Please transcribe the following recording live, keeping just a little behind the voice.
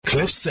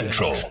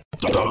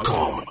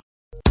CliffCentral.com.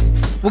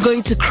 We're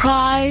going to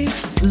cry,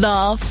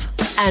 laugh,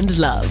 and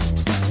love.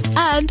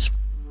 And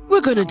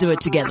we're going to do it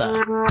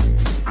together.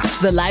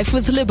 The Life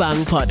with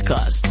Lebang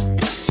podcast.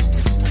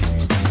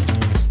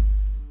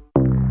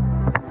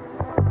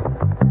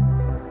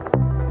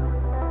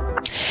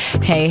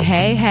 Hey,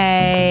 hey,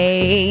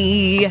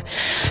 hey.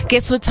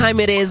 Guess what time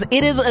it is?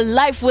 It is a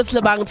Life with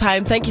Lebang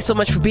time. Thank you so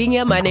much for being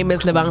here. My name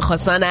is Lebang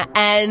Khosana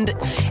and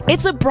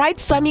it's a bright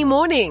sunny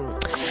morning.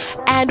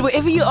 And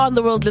wherever you are in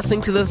the world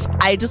listening to this,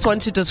 I just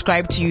want to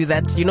describe to you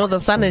that, you know, the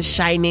sun is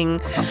shining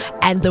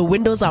and the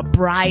windows are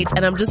bright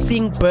and I'm just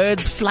seeing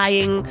birds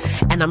flying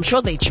and I'm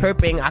sure they're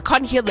chirping. I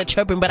can't hear the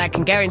chirping, but I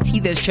can guarantee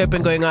there's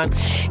chirping going on.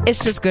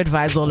 It's just good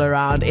vibes all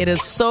around. It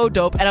is so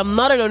dope. And I'm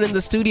not alone in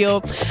the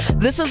studio.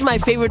 This is my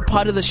favorite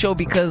part of the show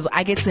because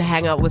I get to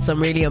hang out with some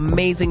really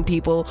amazing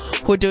people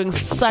who are doing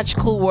such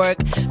cool work.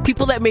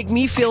 People that make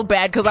me feel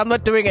bad because I'm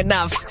not doing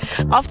enough.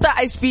 After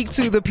I speak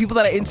to the people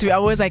that I interview, I'm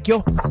always like, yo,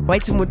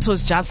 White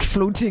Muto's just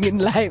floating in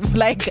life.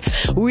 Like,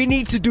 we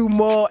need to do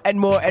more and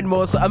more and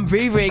more. So I'm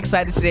very, very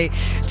excited today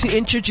to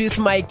introduce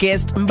my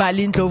guest,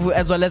 Mbali Ndlovu,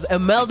 as well as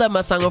Imelda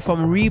Masango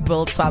from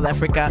Rebuild South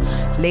Africa.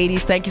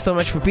 Ladies, thank you so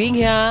much for being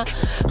here.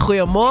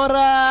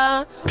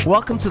 Goeiemorgen.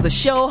 Welcome to the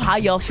show. How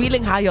y'all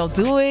feeling? How y'all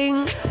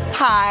doing?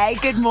 Hi,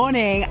 good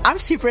morning. I'm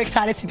super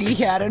excited to be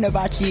here. I don't know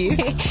about you.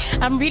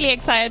 I'm really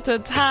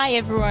excited. Hi,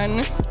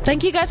 everyone.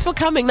 Thank you guys for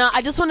coming. Now,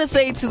 I just want to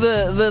say to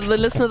the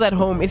listeners at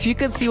home, if you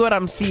could see what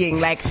I'm seeing,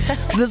 like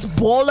this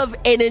ball of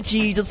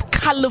energy, just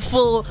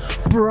colorful,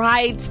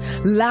 bright,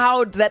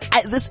 loud,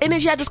 this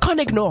energy I just can't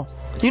ignore.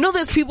 You know,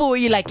 there's people where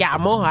you're like, yeah,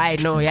 more, I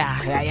know,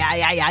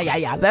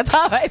 yeah. That's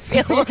how I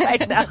feel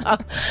right now.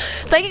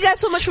 Thank you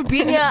guys so much for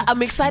being here.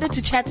 I'm excited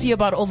to chat to you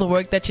about all the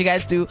work that you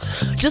guys do.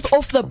 Just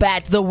off the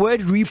bat, the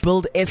word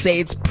rebuild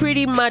essay, it's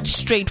pretty much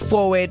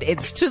straightforward.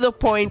 It's to the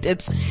point.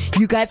 It's,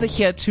 you guys are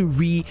here to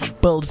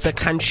rebuild the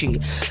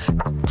country.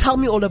 Tell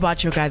me all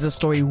about your guys'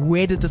 story.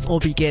 Where did this all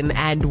begin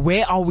and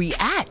where are we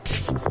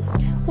at?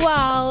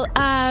 Well,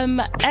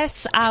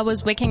 as I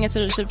was working as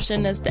a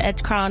receptionist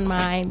at Crown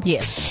Mines.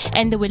 Yes.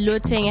 And there were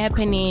looting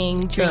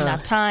happening during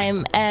that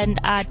time. And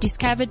I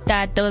discovered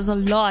that there was a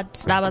lot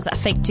that was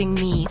affecting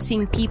me.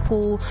 Seeing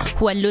people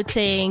who are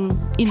looting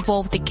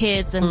involve the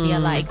kids and they're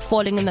like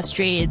falling in the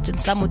streets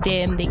and some of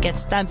them, they get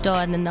stamped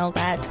on and all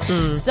that.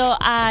 So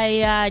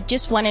I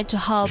just wanted to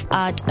help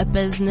out a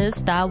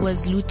business that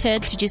was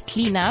looted to just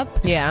clean up.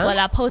 Yeah. Well,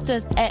 I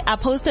posted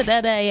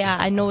at a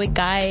I know a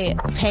guy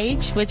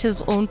page, which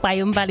is owned by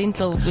Mbali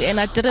Ndlovu, and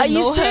I didn't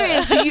know her. Are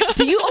you serious?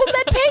 Do you own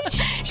that page?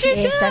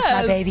 Yes, that's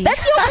my baby.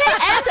 That's your page?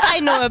 And I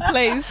know a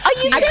place. Are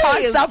you serious? I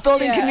can't stop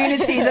building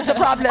communities. It's a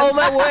problem. Oh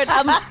my word.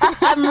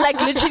 I'm like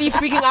literally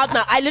freaking out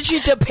now. I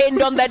literally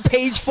depend on that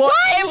page for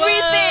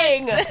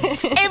everything.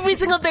 Every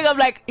single thing. I'm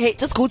like, hey,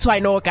 just go to I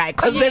know a guy.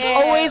 Cause there's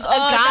always a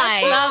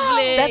guy. That's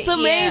lovely. That's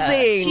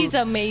amazing. Yeah. She's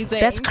amazing.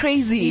 That's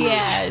crazy.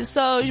 Yeah.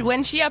 So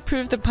when she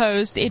approved the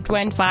post, it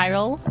went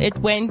viral. It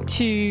went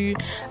to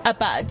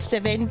about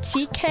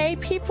 70K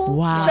people.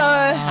 Wow. So,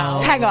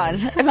 hang on.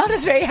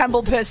 Imelda's a very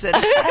humble person.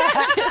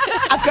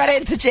 I've got to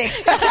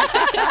interject.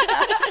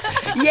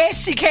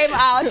 Yes, she came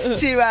out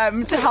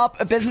to help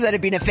a business that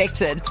had been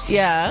affected.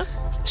 Yeah.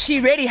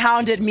 She really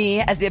hounded me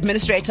as the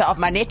administrator of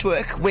my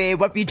network, where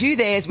what we do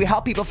there is we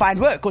help people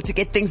find work or to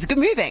get things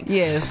moving.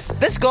 Yes.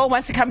 This girl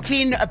wants to come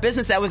clean a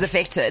business that was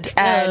affected,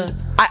 and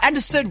I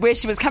understood where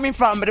she was coming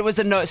from, but it was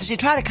a no. So she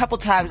tried a couple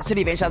times until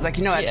eventually I was like,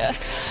 you know what?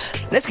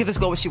 Let's give this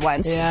girl what she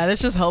wants. Yeah,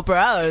 let's just help her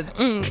out.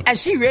 And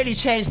she really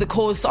changed the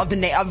course of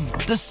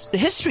of this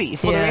history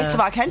for the rest of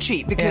our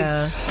country,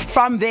 because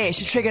from there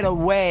she triggered a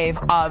wave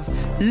of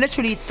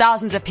literally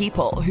thousands of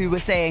people who were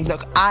saying,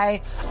 look,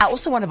 I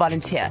also want to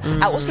volunteer.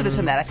 I also this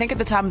and that. I think at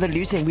the time of the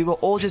looting, we were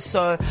all just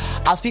so,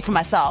 I'll speak for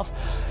myself,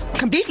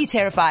 completely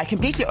terrified,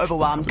 completely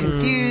overwhelmed,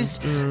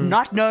 confused,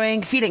 not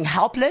knowing, feeling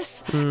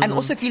helpless, and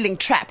also feeling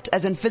trapped,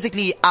 as in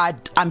physically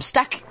I'm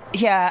stuck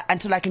here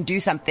until I can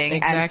do something.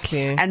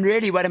 Exactly. And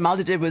really what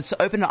Imelda did was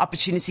open an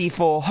opportunity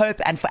for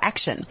hope and for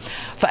action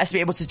for us to be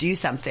able to do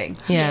something.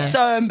 Yeah. So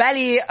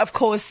Mbali, of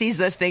course, sees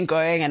this thing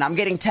going, and I'm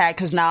getting tagged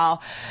because now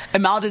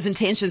Imelda's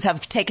intentions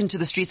have taken to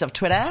the streets of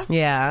Twitter.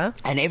 Yeah.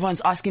 And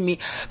everyone's asking me,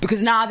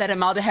 because now that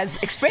Imelda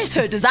has expressed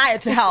her desire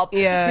to help,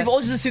 we've all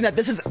just assumed that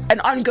this is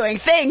an ongoing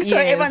thing. So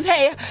everyone's,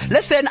 hey,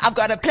 listen, I've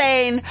got a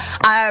plane.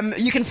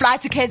 You can fly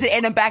to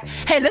KZN and back.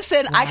 Hey,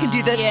 listen, I can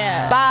do this.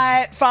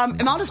 From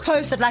Imelda's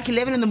post at like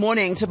 11 in the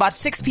morning to about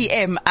 6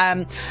 p.m.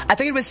 I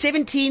think it was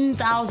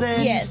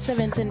 17,000. Yeah,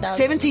 17,000.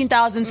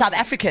 17,000 South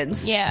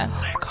Africans. Yeah.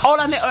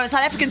 All on their own. South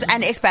Africans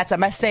and expats, I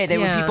must say. There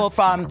were people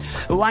from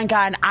one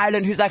guy in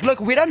Ireland who's like, look,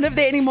 we don't live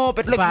there anymore,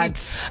 but look,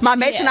 my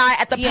mates and I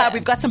at the pub,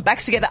 we've got some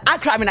bucks together. I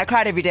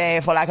cried every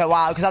day for like a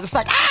while because I was just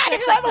like,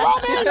 It's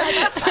overwhelming.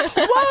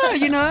 Like, whoa,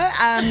 you know?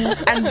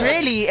 And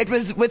really, it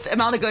was with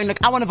Imelda going,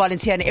 look, I want to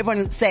volunteer, and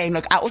everyone saying,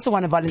 look, I also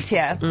want to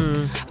volunteer.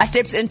 I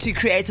stepped in to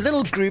create a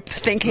little group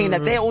thinking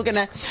that they're all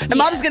gonna,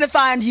 Imelda's gonna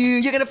find you,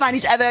 you're gonna find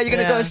each other, you're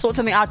gonna go sort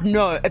something out.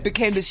 No, it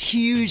became this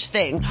huge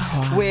thing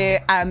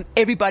where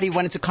everybody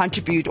wanted to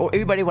contribute, or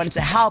everybody wanted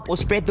to help, or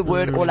spread the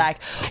word,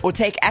 or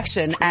take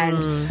action.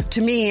 And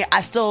to me,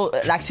 I still,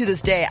 like, to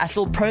this day, I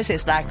still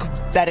process like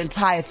that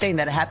entire thing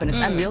that happened. It's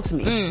unreal to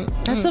me.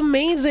 That's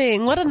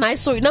amazing. What a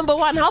nice story. Number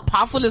one, how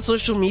powerful is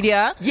social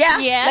media?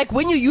 Yeah. Like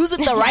when you use it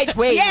the right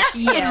way,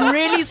 it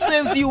really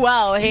serves you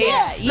well.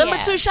 Hey. Number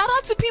two, shout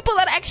out to people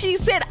that actually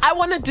said, I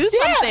want to do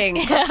something.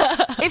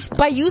 If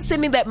by you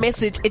sending that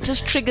message, it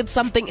just triggered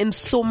something in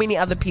so many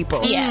other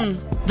people.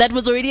 That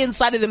was already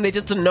inside of them. They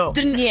just didn't know.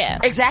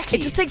 Exactly.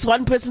 It just takes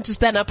one person to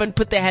stand up and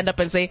put their hand up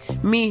and say,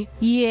 me,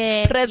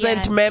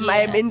 present, ma'am, I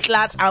am in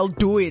class, I'll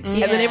do it.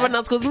 And then everyone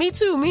else goes, me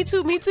too, me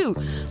too, me too.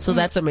 So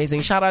that's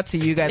amazing. Shout out to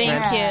you guys,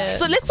 man. Thank you.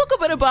 So let's talk a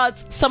bit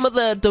about some of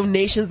the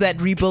donations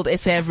that Rebuild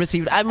SA have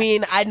received. I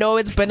mean, I know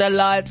it's been a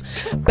lot.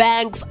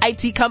 Banks,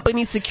 IT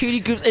companies, security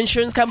groups,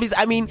 insurance companies.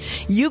 I mean,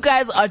 you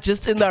guys are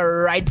just in the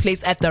right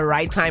place at the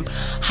right time.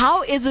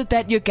 How is it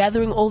that you're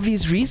gathering all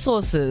these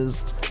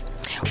resources?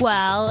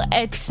 Well,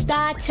 it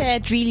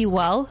started really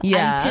well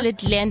until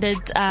it landed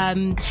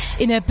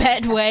in a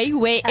bad way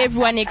where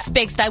everyone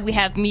expects that we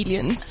have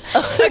millions.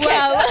 Okay,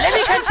 well, let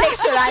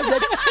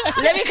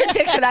me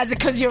contextualize it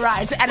because you're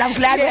right, and I'm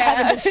glad we're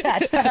having this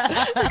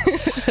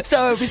chat.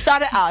 So we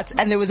started out,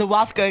 and there was a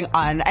wealth going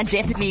on, and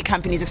definitely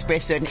companies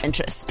expressed certain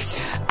interests.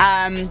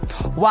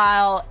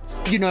 While,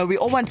 you know, we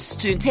all want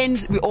to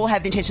intend, we all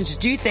have the intention to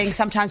do things,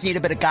 sometimes you need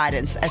a bit of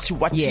guidance as to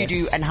what to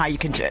do and how you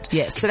can do it.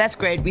 So that's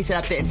great. We set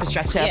up the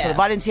infrastructure for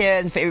the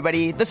volunteers and for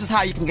everybody. This is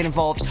how you can get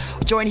involved.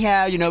 Join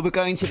here, you know, we're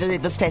going to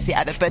this place, the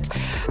other. But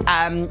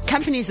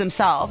companies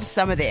themselves,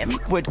 some of them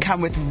would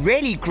come with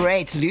really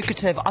great,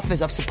 lucrative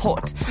offers of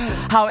support.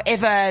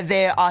 However,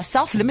 they are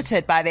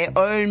self-limited by their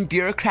own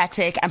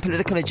bureaucratic and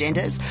political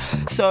agendas.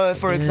 So,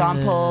 for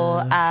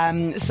example,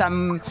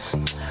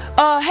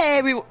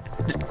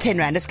 10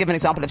 Rand. Let's give an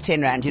example of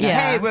 10 Rand. You know,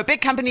 hey, we're a big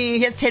company.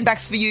 Here's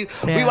 $10 for you.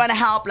 We want to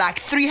help like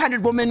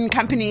 300 women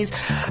companies,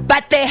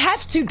 but they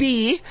have to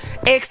be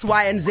X,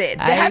 Y, and Z.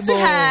 They have to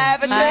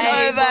have a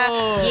turnover.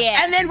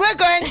 And then we're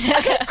going,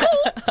 okay,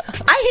 cool.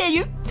 I hear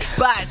you.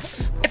 But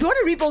if we want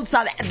to rebuild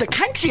the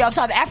country of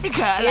South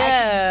Africa,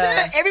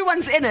 like,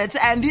 everyone's in it,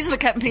 and these are the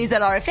companies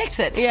that are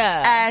affected.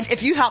 And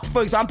if you help,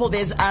 for example,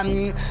 there's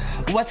Mum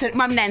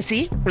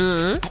Nancy,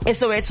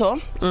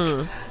 Soweto,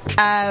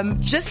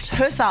 just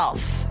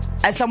herself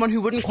as someone who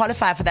wouldn't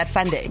qualify for that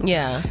funding.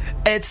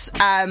 It's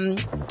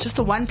just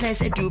the one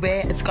place at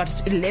Dube. It's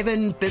got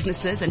 11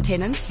 businesses and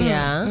tenants.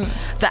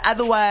 The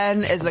other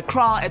one is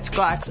Accra. It's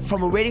got,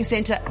 from a wedding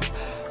center,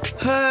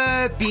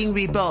 her being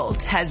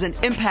rebuilt has an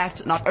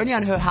impact not only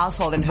on her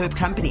household and her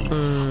company,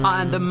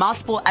 on the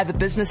multiple other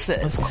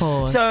businesses. Of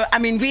course. So, I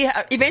mean,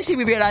 eventually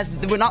we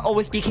realized that we're not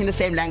always speaking the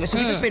same language. So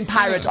we just went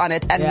pirate on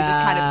it, and we just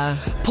kind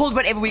of pulled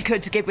whatever we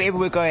could to get wherever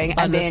we're going.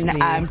 And then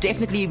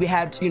definitely we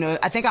had, you know,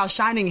 I think our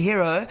shining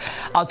hero,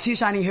 our two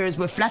shining heroes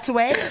were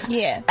Flutterwave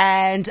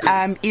and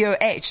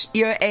EOH.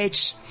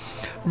 EOH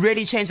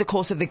really changed the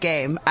course of the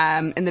game.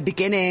 In the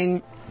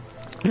beginning,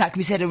 like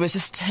we said, it was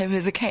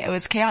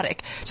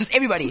chaotic. Just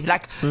everybody,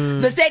 like,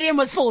 the stadium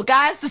was full,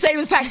 guys. The stadium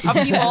was packed of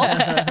people.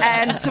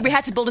 And so we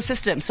had to build a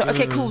system. So,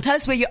 okay, cool. Tell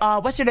us where you are.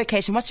 What's your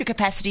location? What's your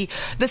capacity?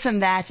 This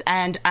and that.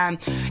 And,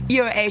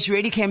 EOH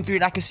really came through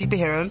like a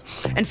superhero.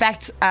 In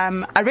fact,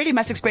 I really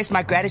must express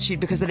my gratitude,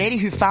 because the lady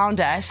who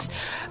found us,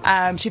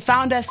 she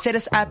found us, set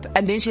us up,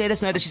 and then she let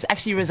us know that she's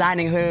actually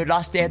resigning. Her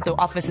last day at the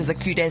office is like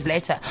a few days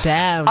later.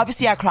 Damn.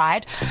 Obviously I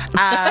cried.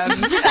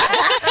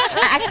 I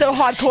act so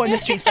hardcore in the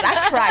streets, but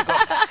I cried, girl.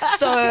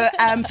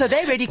 So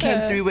they really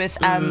came through with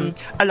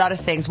a lot of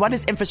things. One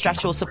is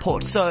infrastructural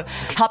support, so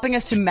helping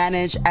us to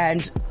manage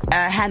and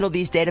handle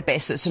these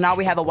databases. So now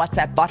we have a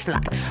WhatsApp bot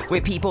line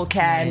where people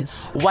can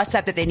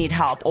WhatsApp that they need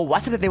help, or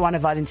WhatsApp that they want to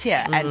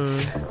volunteer, and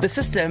the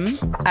system,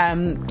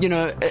 you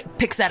know,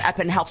 picks that up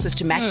and helps us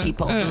to match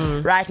people.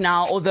 Right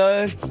now,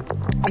 although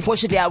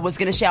unfortunately I was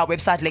going to share our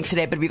website link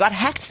today, but we got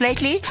hacked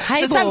lately.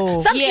 So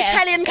some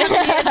Italian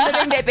company is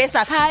living their best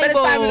life, but it's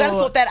fine. We're going to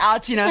sort that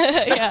out, you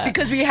know,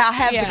 because we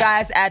have the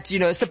guys at, you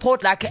know,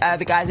 support, like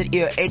the guys at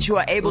EOH who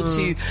are able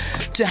to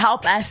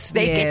help us.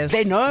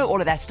 They know all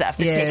of that stuff,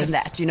 the tech and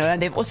that, you know,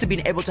 and they've also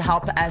been able to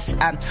help us.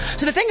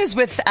 So the thing is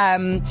with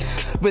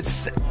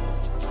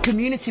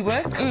community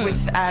work,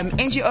 with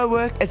NGO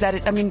work, is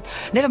that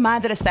never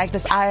mind that it's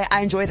thankless.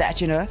 I enjoy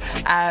that, you know,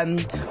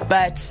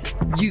 but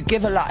you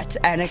give a lot,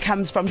 and it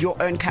comes from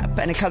your own cup,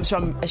 and it comes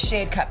from a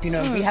shared cup, you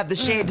know. We have the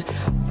shared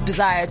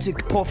desire to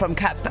pour from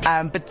cup,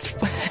 but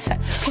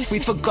we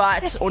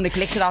forgot or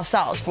neglected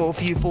ourselves for about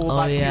 2 or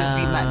 3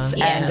 months.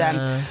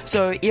 Yeah. And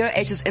so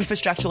EOH's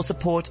infrastructural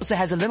support also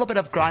has a little bit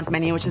of grant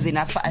money, which is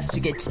enough for us to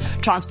get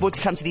transport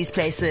to come to these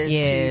places,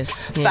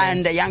 to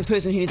fund a young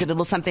person who needs a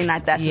little something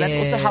like that. So that's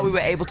also how we were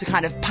able to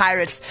kind of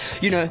pirate,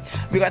 we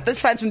got this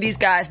funds from these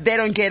guys, they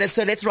don't get it,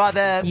 so let's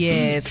rather...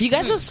 Yes, you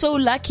guys are so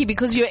lucky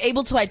because you're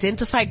able to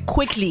identify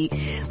quickly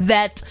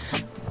that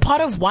part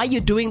of why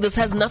you're doing this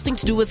has nothing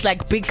to do with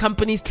like big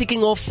companies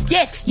ticking off.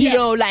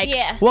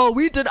 Well,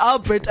 we did our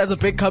bit as a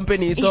big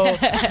company, so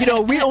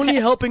we're only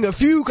helping a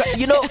few.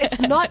 It's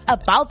not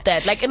about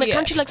that. Like in a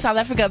country like South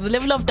Africa, the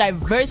level of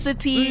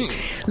diversity,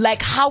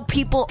 like how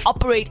people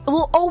operate,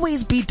 will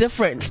always be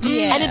different,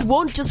 and it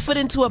won't just fit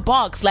into a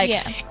box.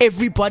 Like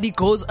everybody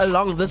goes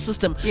along the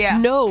system.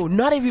 No,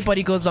 not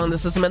everybody goes along the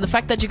system, and the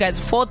fact that you guys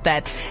fought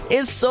that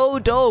is so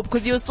dope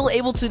because you were still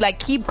able to like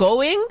keep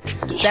going.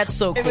 That's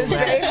so cool. It was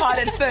very hard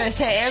at first,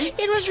 hey?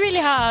 It was really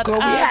hard. We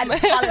had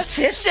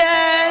politicians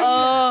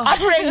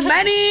offering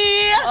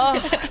money.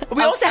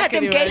 We also had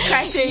them gate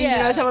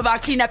crashing, some of our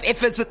cleanup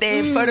efforts with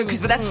their photo groups,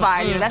 but that's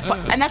fine.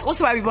 And that's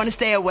also why we want to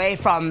stay away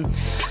from.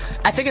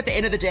 I think at the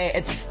end of the day,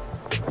 it's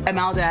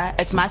Imelda,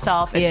 it's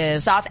myself,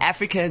 it's South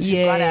Africans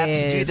who got up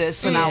to do this.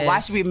 So now why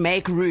should we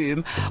make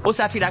room?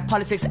 Also, I feel like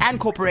politics and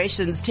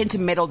corporations tend to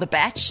meddle the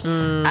batch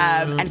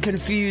and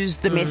confuse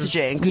the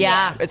messaging.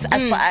 It's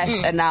us for us,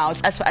 and now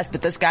it's us for us,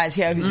 but this guy's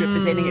here who's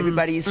representing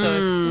everybody,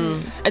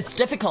 so it's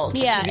difficult.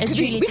 We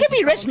can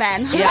be rich,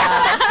 man.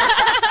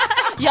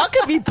 Y'all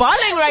could be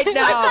balling right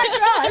now. Oh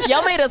my gosh.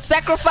 Y'all made a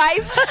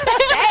sacrifice.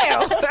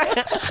 Damn.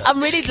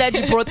 I'm really glad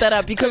you brought that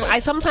up because I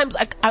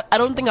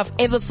don't think I've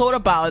ever thought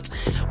about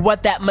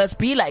what that must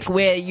be like,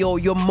 where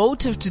your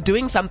motive to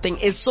doing something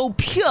is so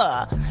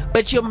pure,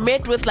 but you're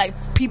met with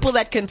like people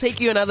that can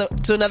take you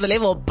to another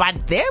level,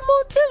 but their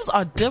motives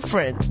are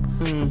different.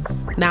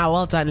 Now,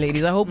 well done,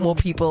 ladies. I hope more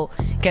people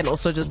can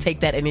also just take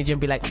that energy and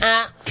be like,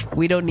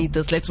 we don't need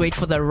this. Let's wait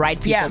for the right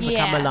people to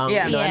come along.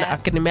 And I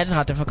can imagine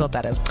how difficult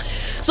that is.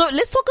 So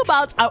let's talk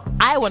about,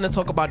 I want to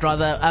talk about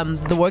rather,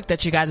 the work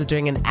that you guys are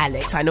doing in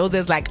Alex. I know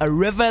there's like a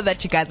river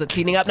that you guys are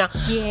cleaning up. Now,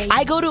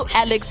 I go to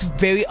Alex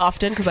very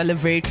often because I live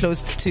very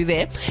close to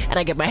there and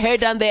I get my hair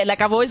done there.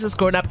 Like I've always just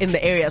grown up in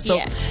the area. So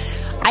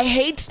I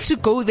hate to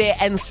go there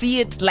and see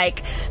it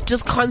like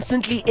just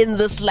constantly in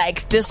this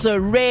like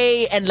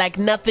disarray and like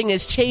nothing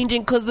is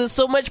changing because there's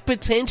so much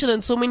potential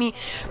and so many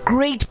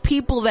great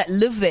people that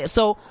live there.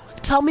 So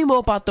tell me more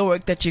about the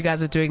work that you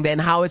guys are doing there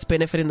and how it's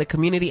benefiting the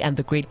community and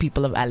the great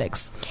people of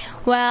Alex.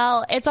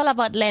 Well, it's all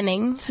about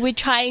learning. We're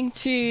trying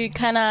to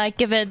kind of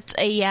give it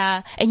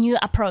a new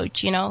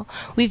approach,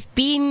 We've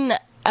been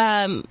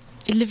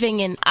living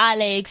in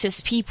Alex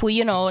as people,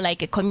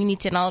 like a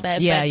community and all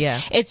that.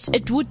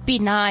 It would be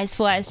nice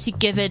for us to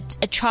give it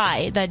a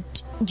try,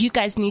 that you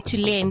guys need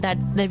to learn that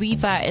the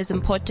river is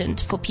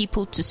important for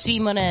people to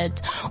swim on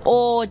it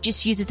or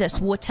just use it as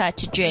water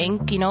to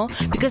drink,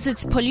 because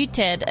it's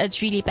polluted.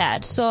 It's really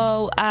bad.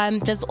 So,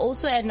 there's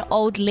also an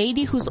old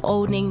lady who's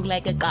owning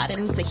like a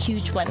garden. It's a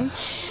huge one.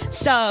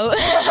 So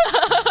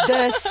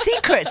the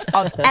secret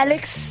of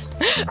Alex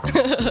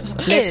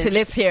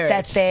let's hear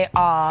that they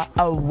are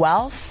a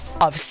wealth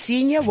of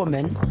senior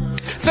women.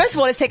 First of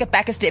all, let's take it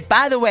back a step.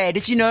 By the way,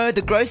 did you know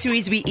the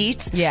groceries we eat?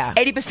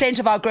 80%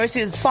 of our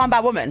groceries is farmed by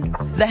women.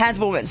 The hands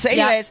of women. So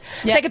anyways,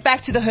 take it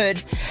back to the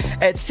hood.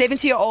 It's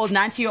 70-year-old,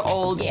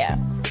 90-year-old,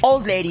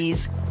 old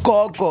ladies,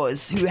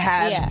 gogos, who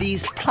have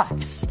these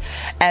plots.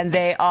 And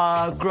they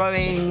are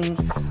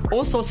growing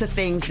all sorts of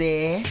things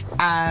there.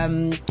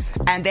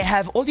 And they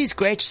have all these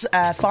great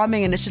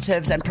farming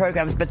initiatives and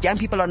programs, but young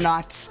people are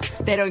not,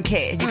 they don't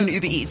care. You can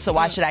Uber Eats, so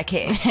why should I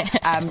care?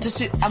 I'm going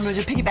to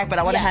piggyback, but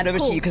I want to hand over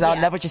to you because I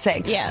love what you're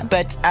saying.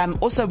 But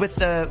also with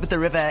the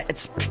river,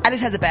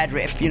 Alex has a bad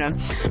rep,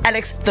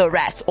 Alex the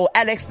rat or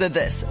Alex the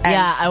this. And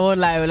I won't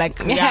lie. Like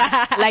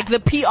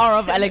the PR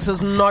of Alex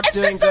is not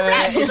doing good.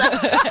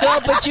 Girl,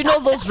 but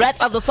those rats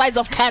are the size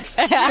of cats.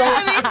 So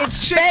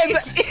it's true.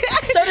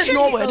 So does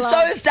Norwood.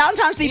 So is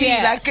downtown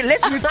CBD. Like,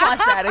 let's move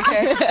past that,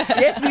 okay?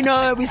 Yes, we know.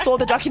 We saw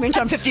the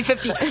documentary on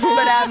 50/50,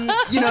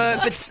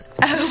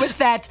 but with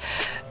that,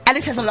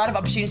 Alex has a lot of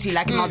opportunity,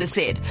 like Imelda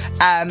said,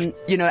 and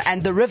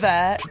the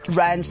river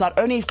runs not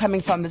only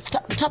coming from the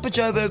top of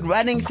Joburg,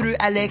 running through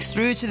Alex,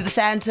 through to the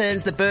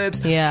Sandtons, the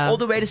Burbs, all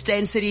the way to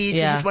Stain City,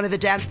 to one of the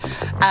dams.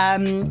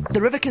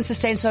 The river can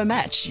sustain so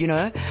much,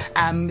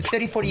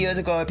 30, 40 years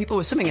ago, people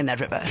were swimming in that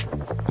river.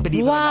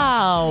 Believe it or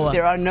not.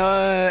 There are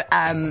no,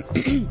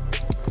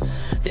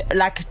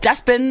 like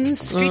dustbins,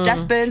 street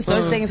dustbins,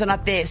 those things are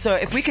not there. So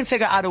if we can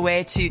figure out a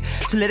way to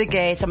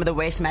litigate some of the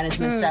waste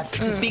management stuff,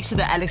 to speak to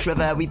the Alex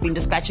River, we've been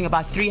dispatching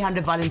about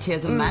 300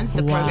 volunteers a month,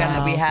 the program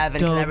that we have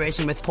in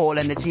collaboration with Paul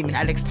and the team in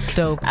Alex,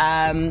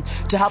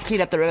 to help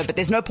clean up the river. But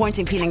there's no point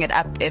in cleaning it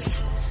up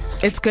if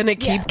it's gonna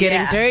keep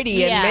getting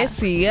dirty and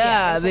messy.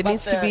 There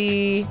needs to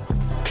be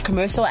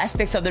commercial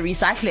aspects of the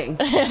recycling.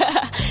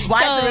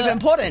 Why is the river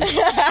important?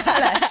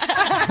 Tell us.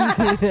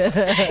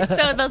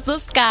 So there's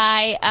this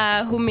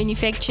guy who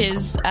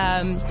manufactures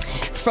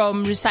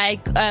from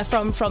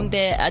from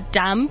the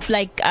dump,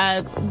 like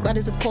what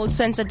is it called,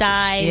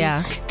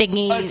 Sensodyne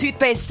thingy,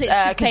 toothpaste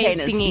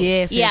containers.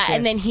 Thingy. Yes.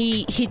 And then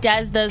he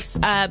does this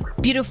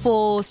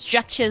beautiful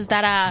structures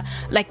that are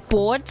like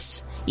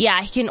boards.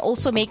 Yeah, he can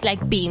also make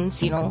like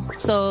beans, you know.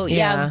 So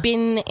I've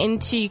been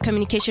into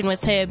communication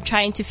with him,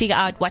 trying to figure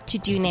out what to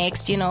do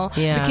next, you know.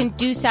 We can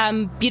do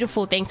some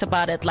beautiful things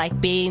about it, like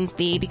beans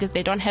there, because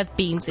they don't have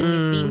beans and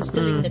the beans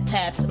still in the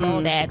taps and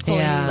all that. So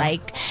it's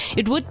like,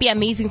 it would be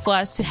amazing for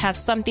us to have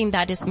something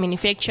that is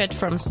manufactured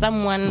from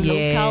someone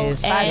local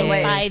and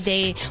by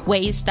the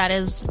waste that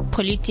is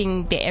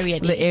polluting the area.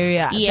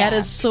 That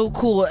is so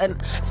cool.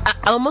 And I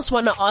almost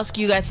want to ask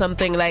you guys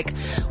something, like,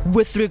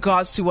 with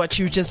regards to what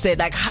you just said.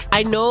 Like,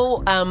 I know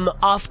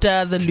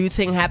after the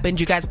looting happened,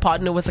 you guys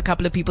partnered with a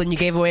couple of people and you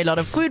gave away a lot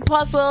of food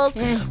parcels,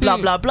 blah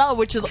blah blah,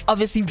 which is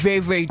obviously very,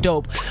 very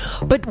dope.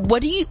 But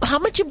how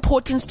much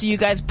importance do you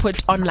guys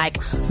put on like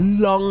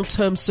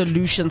long-term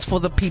solutions for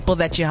the people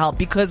that you help?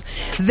 Because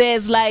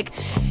there's like,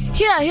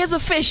 here's a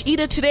fish, eat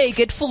it today,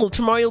 get full,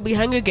 tomorrow you'll be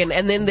hungry again.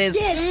 And then there's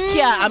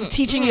I'm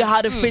teaching you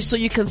how to fish so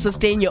you can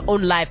sustain your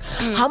own life.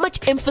 How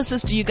much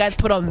emphasis do you guys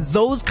put on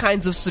those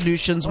kinds of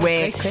solutions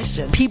where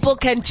people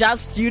can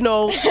just, you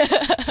know,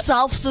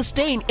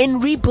 self-sustain? In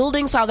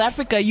rebuilding South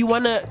Africa, you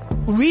want to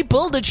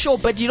rebuild it, sure,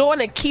 but you don't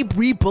want to keep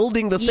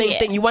rebuilding the same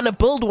thing. You want to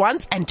build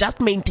once and just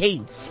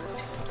maintain.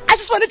 I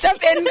just want to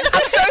jump in. I'm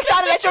so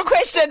excited at your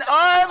question.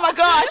 Oh my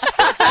gosh.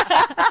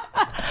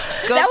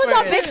 That was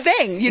our big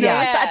thing, you know.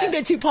 So I think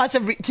there are two parts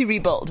to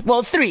rebuild.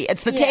 Well, three.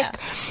 It's the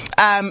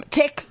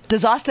tech,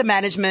 disaster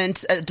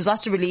management,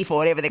 disaster relief or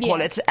whatever they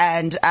call it,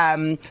 and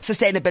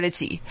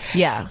sustainability.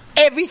 Yeah.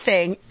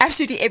 Everything,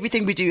 absolutely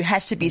everything we do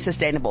has to be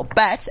sustainable.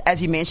 But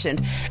as you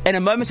mentioned, in a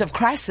moment of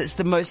crisis,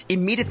 the most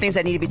immediate things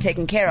that need to be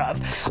taken care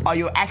of are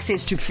your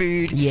access to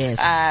food,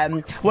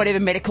 whatever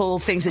medical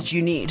things that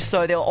you need.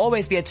 So there'll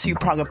always be a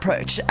two-prong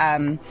approach.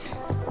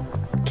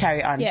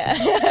 Carry on. Yeah.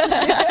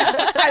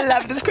 I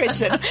love this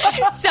question.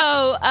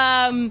 So,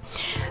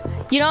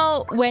 you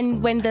know,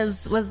 when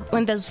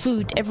there's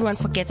food, everyone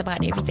forgets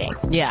about everything.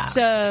 Yeah.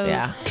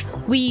 So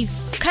we've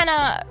kind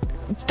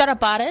of thought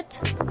about it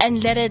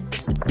and let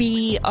it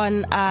be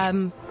on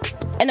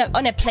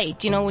a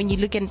plate. You know, when you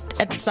look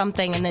at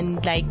something and then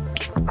like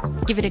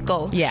give it a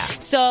go. Yeah.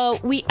 So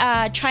we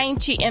are trying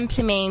to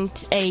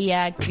implement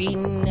a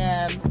green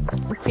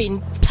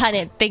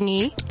planet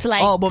thingy to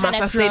like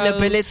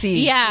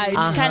sustainability.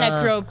 To kind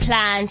of grow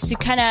plants, to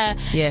kind of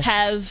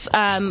have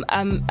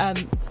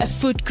a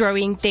food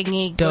growing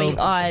thingy going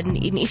on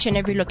in each and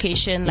every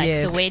location, like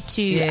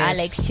Soweto,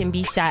 Alex,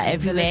 Tembisa,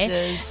 everywhere.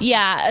 Villages.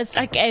 Yeah, it's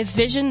like a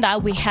vision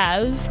that we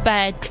have,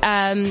 but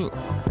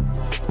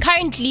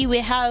currently we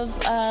have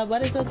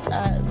what is it?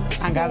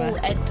 School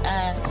at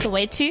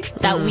Soweto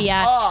that we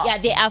are. Yeah,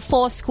 there are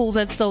 4 schools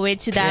at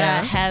Soweto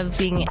that are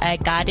having a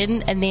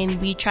garden, and then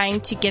we're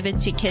trying to give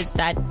it to kids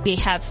that they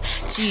have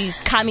to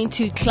come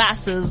into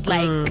classes.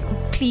 Like,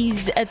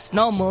 please, it's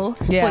normal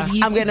for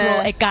you to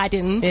grow a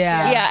garden.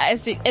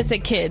 As a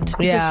kid,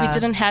 because we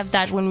didn't have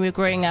that when we were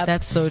growing up.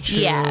 That's so true.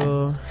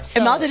 Yeah. So,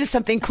 Imelda did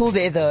something cool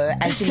there though,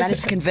 and she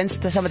managed to convince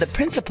some of the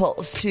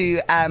principals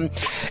to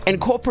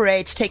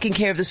incorporate taking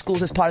care of the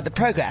schools as part of the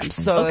program.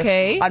 So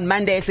on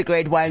Mondays the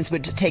grade 1s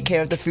would take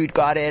care of the food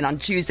garden. On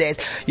Tuesdays,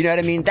 you know what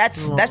I mean?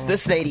 That's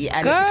this lady,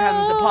 and it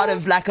becomes a part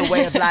of like a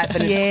way of life.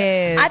 And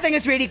I think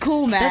it's really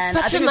cool, man.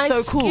 That's such a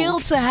nice skill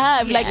to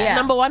have. Like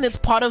number one, it's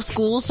part of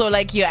school, so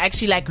like you're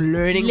actually like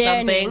learning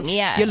something.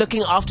 Yeah. You're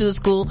looking after the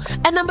school.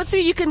 And number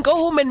 3, you can go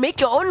home and make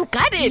your own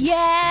garden.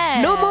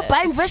 Yeah. No more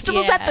buying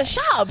vegetables at the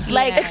shops.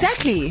 Like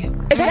exactly.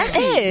 That's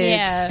it.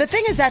 Yeah. The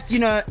thing is that, you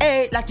know,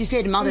 like you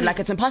said, Imelda, like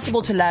it's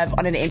impossible to love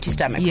on an empty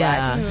stomach,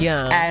 right?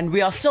 Yeah. And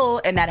we are still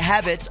in that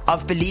habit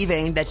of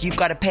believing that you've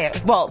got to pay.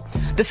 Well,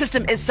 the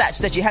system is such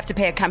that you have to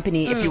pay a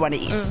company if you want to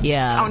eat.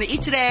 Yeah. I want to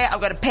eat today,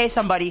 I've got to pay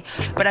somebody,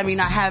 but I mean,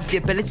 I have the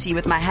ability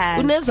with my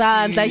hands.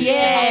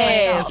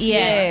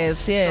 Yes.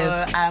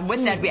 So,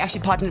 with that, we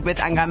actually partnered with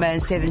Angama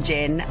and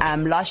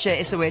 7Gen. Last year,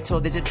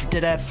 Soweto, they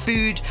did a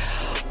food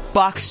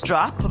box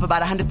drop of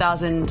about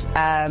 100,000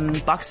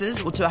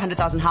 boxes or to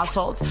 100,000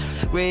 households,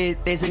 where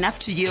there's enough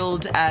to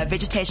yield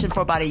vegetation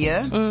for about a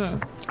year.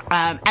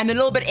 And a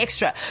little bit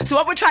extra. So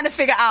what we're trying to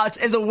figure out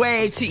is a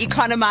way to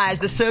economize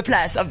the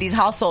surplus of these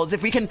households.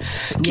 If we can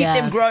keep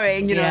them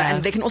growing, you know,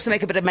 and they can also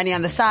make a bit of money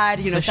on the side,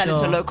 you know, sell it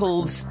to a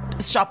local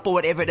shop or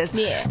whatever it is.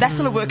 Yeah. That's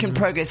still a work in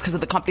progress because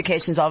of the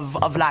complications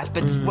of life,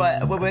 but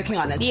we're working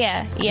on it.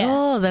 Yeah.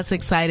 Oh, that's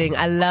exciting.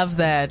 I love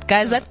that.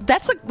 Guys,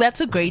 that's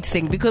a great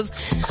thing, because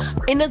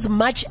in as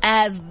much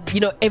as, you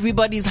know,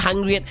 everybody's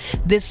hungry,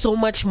 there's so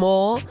much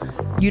more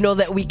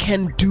that we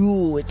can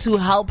do to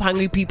help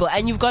hungry people.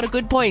 And you've got a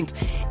good point.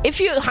 If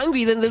you're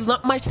hungry, then there's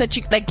not much that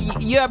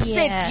you're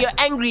upset, you're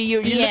angry,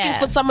 you're looking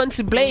for someone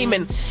to blame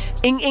and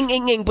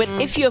But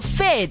if you're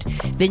fed,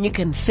 then you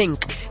can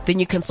think, then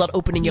you can start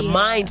opening your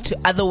mind to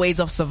other ways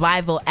of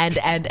survival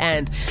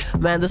and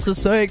man, this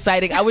is so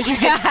exciting. I wish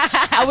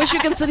we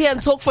can sit here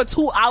and talk for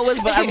 2 hours,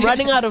 but I'm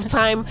running out of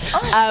time.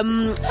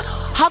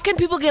 How can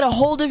people get a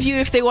hold of you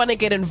if they want to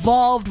get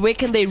involved? Where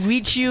can they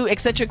reach you,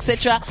 etc.,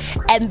 etc.?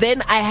 And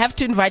then I have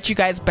to invite you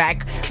guys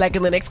back like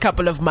in the next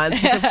couple of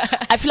months, because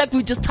I feel like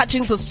we're just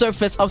touching the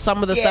surface of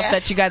some of the stuff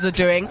that you guys are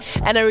doing,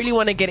 and I really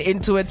want to get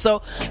into it. So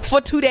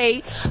for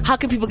today, how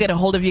can people get a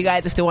hold of you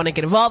guys if they want to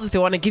get involved, if they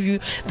want to give you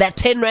that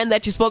 10 rand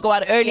that you spoke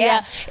about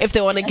earlier, if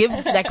they want to give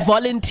like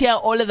volunteer,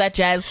 all of that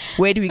jazz?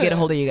 Where do we get a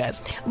hold of you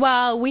guys?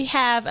 Well, we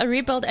have a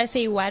Rebuild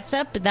SA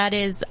WhatsApp, that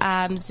is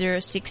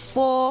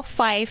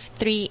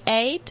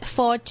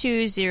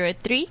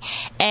 064-538-4203,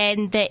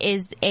 and there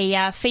is a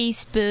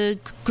Facebook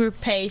group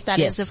page that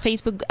is a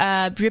Facebook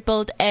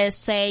Rebuild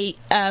SA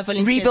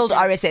volunteers. Rebuild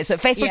RSA. So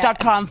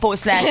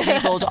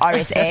facebook.com/Rebuild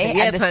RSA,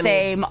 and the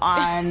same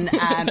on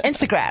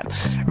Instagram.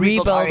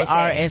 Rebuild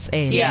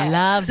RSA. Yeah.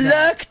 Love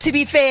that. Look, to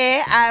be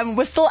fair,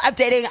 we're still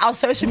updating our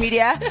social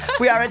media.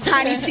 We are a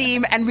tiny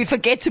team and we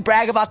forget to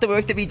brag about the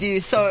work that we do.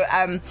 So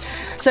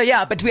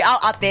yeah, but we are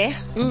out there.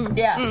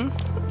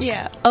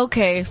 Yeah.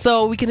 Okay,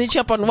 so we can hit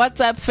you up on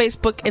WhatsApp,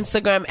 Facebook,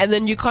 Instagram, and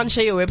then you can't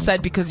share your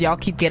website because y'all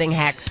keep getting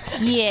hacked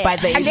by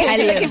the Italians. Unless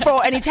you're looking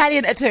for an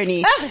Italian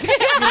attorney. Is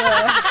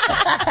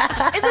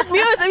it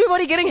me or is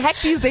everybody getting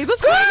hacked these days?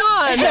 What's going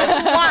on?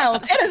 It's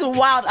wild. It is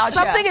wild out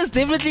here. Something is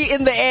definitely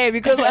in the air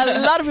because a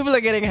lot of people are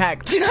getting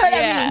hacked. Do you know what I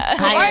mean?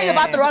 I'm worrying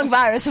about the wrong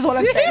virus is what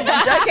I'm saying.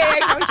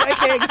 I'm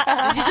joking.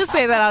 Did you just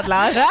say that out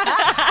loud?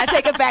 I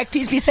take it back.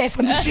 Please be safe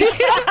on the streets.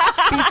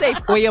 Be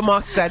safe. Wear your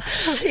mask, guys.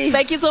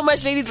 Thank you so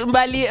much, ladies.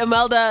 Mbali,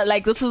 Imelda,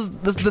 like this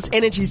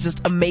energy is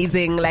just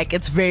amazing. Like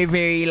it's very,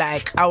 very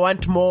like, I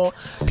want more.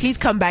 Please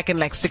come back in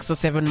like 6 or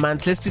 7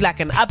 months. Let's do like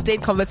an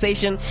update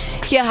conversation.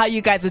 Hear how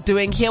you guys are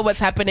doing. Hear what's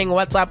happening.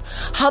 What's up?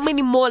 How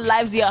many more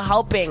lives you're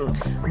helping?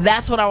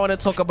 That's what I want to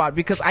talk about,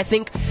 because I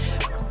think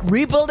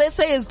Rebuild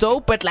SA is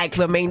dope, but like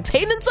the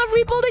maintenance of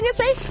Rebuilding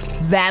SA,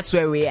 that's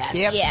where we're at.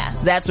 Yep. Yeah.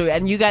 That's where,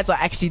 and you guys are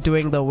actually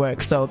doing the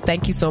work. So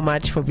thank you so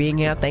much for being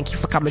here. Thank you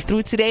for coming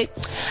through today.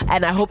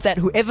 And I hope that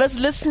whoever's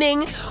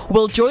listening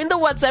will join the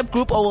WhatsApp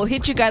group or will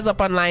hit you guys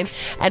up online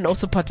and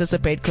also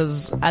participate,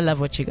 because I love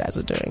what you guys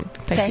are doing.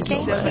 Thank you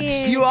so much.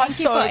 You are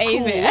so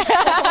cool.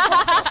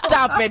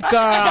 Stop it,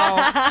 girl.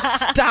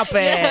 Stop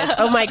it.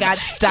 Oh my God,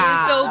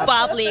 stop. So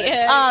bubbly.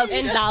 Oh,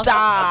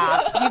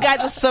 stop. You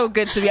guys are so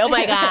good to me. Oh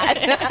my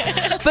God.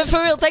 But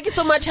for real, thank you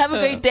so much. Have a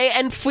great day.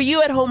 And for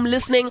you at home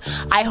listening,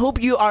 I hope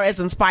you are as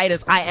inspired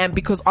as I am,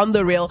 because on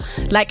the real,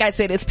 like I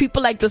said, it's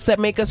people like this that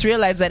make us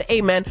realize that,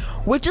 hey man,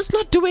 we're just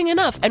not doing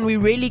enough, and we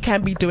really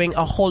can be doing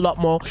a whole lot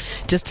more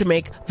just to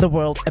make the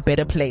world a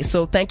better place.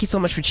 So thank you so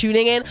much for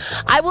tuning in.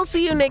 I will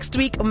see you next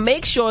week.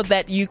 Make sure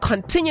that you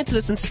continue to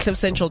listen to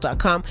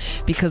CliffCentral.com,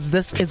 because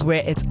this is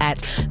where it's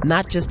at,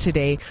 not just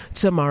today,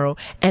 tomorrow,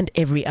 and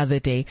every other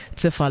day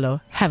to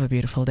follow. Have a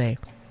beautiful day.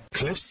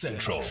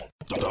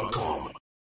 CliffCentral.com